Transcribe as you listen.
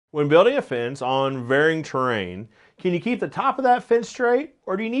When building a fence on varying terrain, can you keep the top of that fence straight,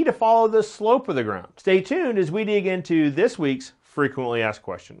 or do you need to follow the slope of the ground? Stay tuned as we dig into this week's frequently asked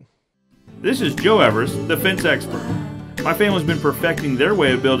question. This is Joe Everest, the fence expert. My family's been perfecting their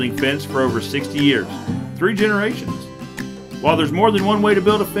way of building fence for over 60 years, 3 generations. While there's more than one way to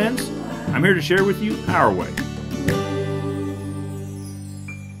build a fence, I'm here to share with you our way.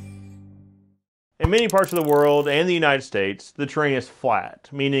 In many parts of the world and the United States, the terrain is flat,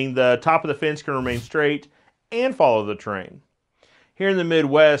 meaning the top of the fence can remain straight and follow the terrain. Here in the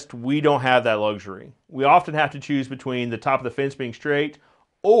Midwest, we don't have that luxury. We often have to choose between the top of the fence being straight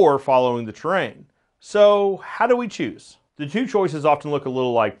or following the terrain. So how do we choose? The two choices often look a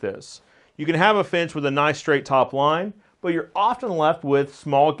little like this. You can have a fence with a nice straight top line, but you're often left with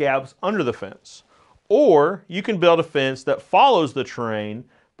small gaps under the fence. Or you can build a fence that follows the terrain,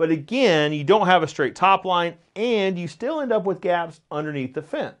 but again, you don't have a straight top line and you still end up with gaps underneath the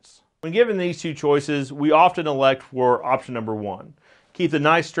fence. When given these two choices, we often elect for option number 1. Keep the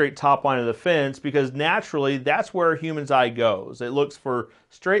nice straight top line of the fence because naturally that's where a human's eye goes. It looks for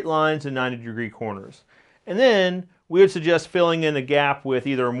straight lines and 90-degree corners. And then we would suggest filling in a gap with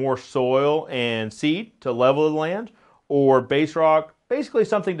either more soil and seed to level the land or base rock, basically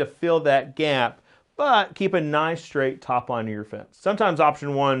something to fill that gap, but keep a nice straight top line of your fence. Sometimes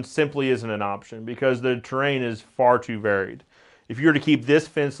option 1 simply isn't an option because the terrain is far too varied. If you were to keep this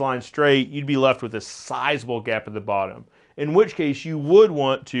fence line straight, you'd be left with a sizable gap at the bottom, in which case you would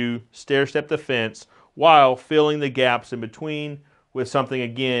want to stair step the fence while filling the gaps in between with something,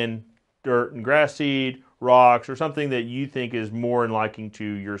 again, dirt and grass seed, rocks, or something that you think is more in liking to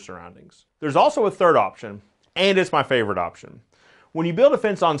your surroundings. There's also a third option, and it's my favorite option. When you build a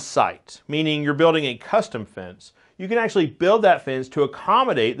fence on site, meaning you're building a custom fence, you can actually build that fence to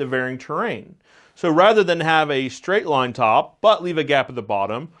accommodate the varying terrain. So rather than have a straight line top, but leave a gap at the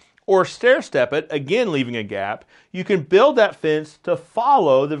bottom, or stair step it, again leaving a gap, you can build that fence to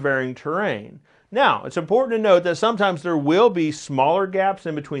follow the varying terrain. Now, it's important to note that sometimes there will be smaller gaps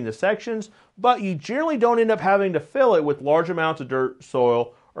in between the sections, but you generally don't end up having to fill it with large amounts of dirt,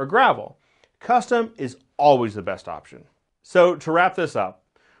 soil, or gravel. Custom is always the best option. So to wrap this up,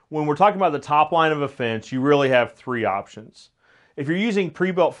 when we're talking about the top line of a fence, you really have 3 options. If you're using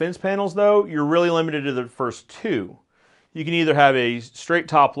pre-built fence panels though, you're really limited to the first 2. You can either have a straight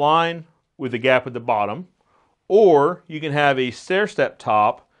top line with a gap at the bottom, or you can have a stair step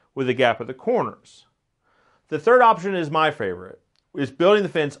top with a gap at the corners. The third option is my favorite, is building the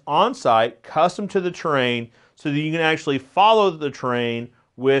fence on site, custom to the terrain, so that you can actually follow the terrain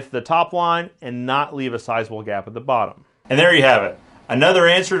with the top line and not leave a sizable gap at the bottom. And there you have it, another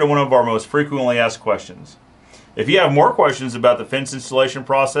answer to one of our most frequently asked questions. If you have more questions about the fence installation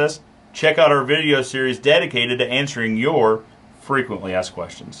process, check out our video series dedicated to answering your frequently asked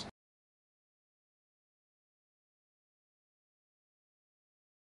questions.